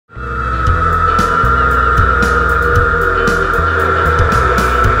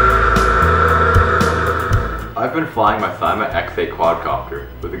been flying my Sima X8 quadcopter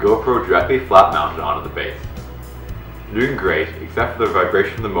with the GoPro directly flat mounted onto the base. I'm doing great, except for the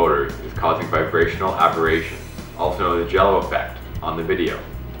vibration of the motor is causing vibrational aberration, also known as the Jello effect, on the video.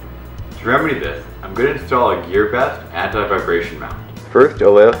 To remedy this, I'm going to install a GearBest anti-vibration mount. First,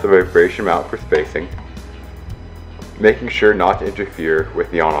 I'll lay out the vibration mount for spacing, making sure not to interfere with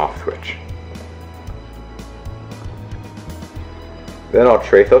the on-off switch. Then I'll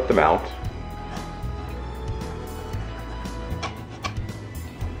trace out the mount.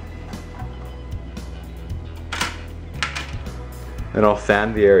 Then I'll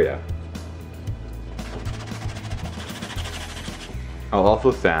sand the area. I'll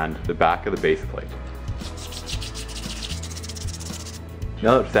also sand the back of the base plate.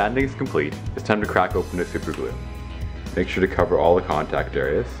 Now that sanding is complete, it's time to crack open the super glue. Make sure to cover all the contact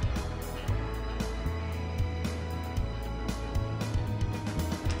areas.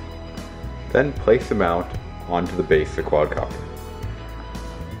 Then place the mount onto the base of the quadcopter.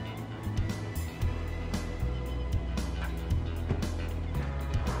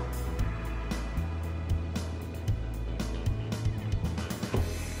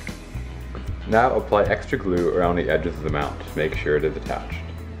 Now apply extra glue around the edges of the mount to make sure it is attached.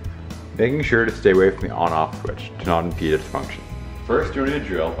 Making sure to stay away from the on-off switch to not impede its function. First, you're going to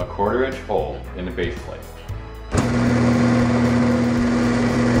drill a 1/4 inch hole in the base plate.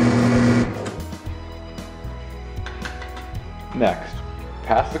 Next,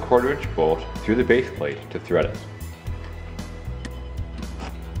 pass the 1/4 inch bolt through the base plate to thread it.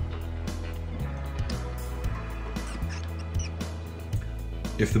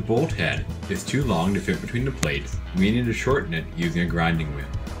 If the bolt head is too long to fit between the plates, we need to shorten it using a grinding wheel.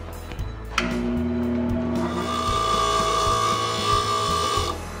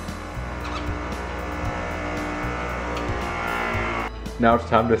 Now it's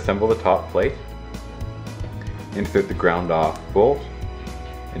time to assemble the top plate. Insert the ground off bolt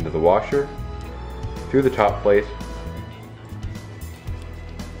into the washer, through the top plate,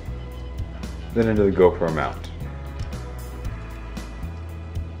 then into the GoPro mount.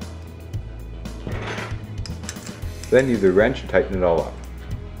 Then use a wrench to tighten it all up.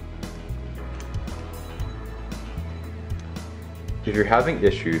 If you're having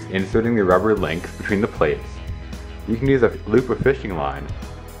issues inserting the rubber links between the plates, you can use a loop of fishing line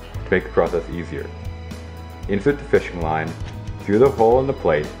to make the process easier. Insert the fishing line through the hole in the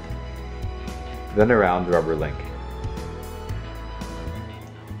plate, then around the rubber link.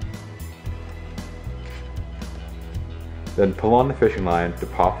 Then pull on the fishing line to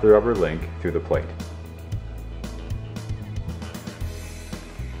pop the rubber link through the plate.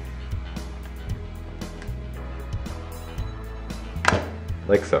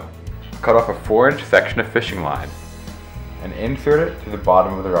 Like so. Cut off a 4-inch section of fishing line and insert it to the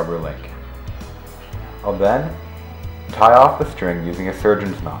bottom of the rubber link. I'll then tie off the string using a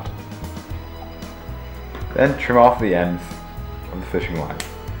surgeon's knot. Then trim off the ends of the fishing line.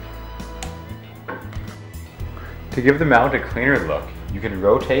 To give the mount a cleaner look, you can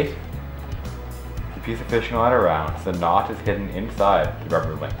rotate the piece of fishing line around so the knot is hidden inside the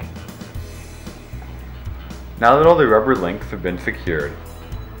rubber link. Now that all the rubber links have been secured,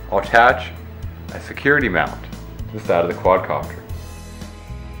 I'll attach a security mount to the side of the quadcopter.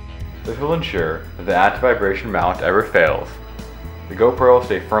 This will ensure that the anti-vibration mount ever fails, the GoPro will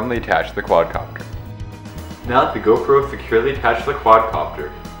stay firmly attached to the quadcopter. Now that the GoPro is securely attached to the quadcopter,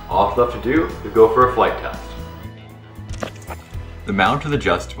 all that's left to do is go for a flight test. The mount is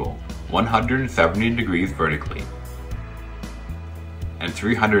adjustable 170 degrees vertically and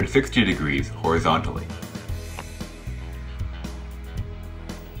 360 degrees horizontally.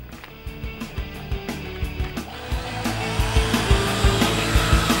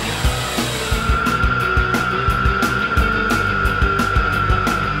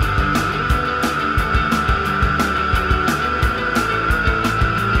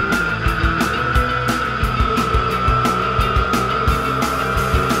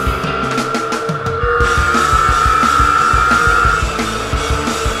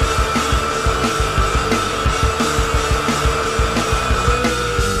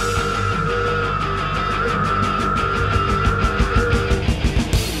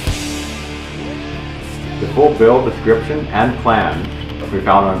 The full build description and plan will be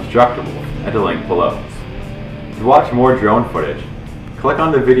found on Instructables at the link below. To watch more drone footage, click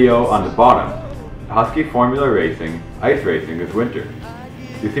on the video on the bottom, Husky Formula Racing, Ice Racing this winter.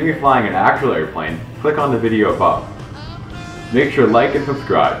 If you see me flying an actual airplane, click on the video above. Make sure to like and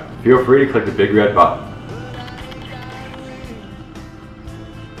subscribe. Feel free to click the big red button.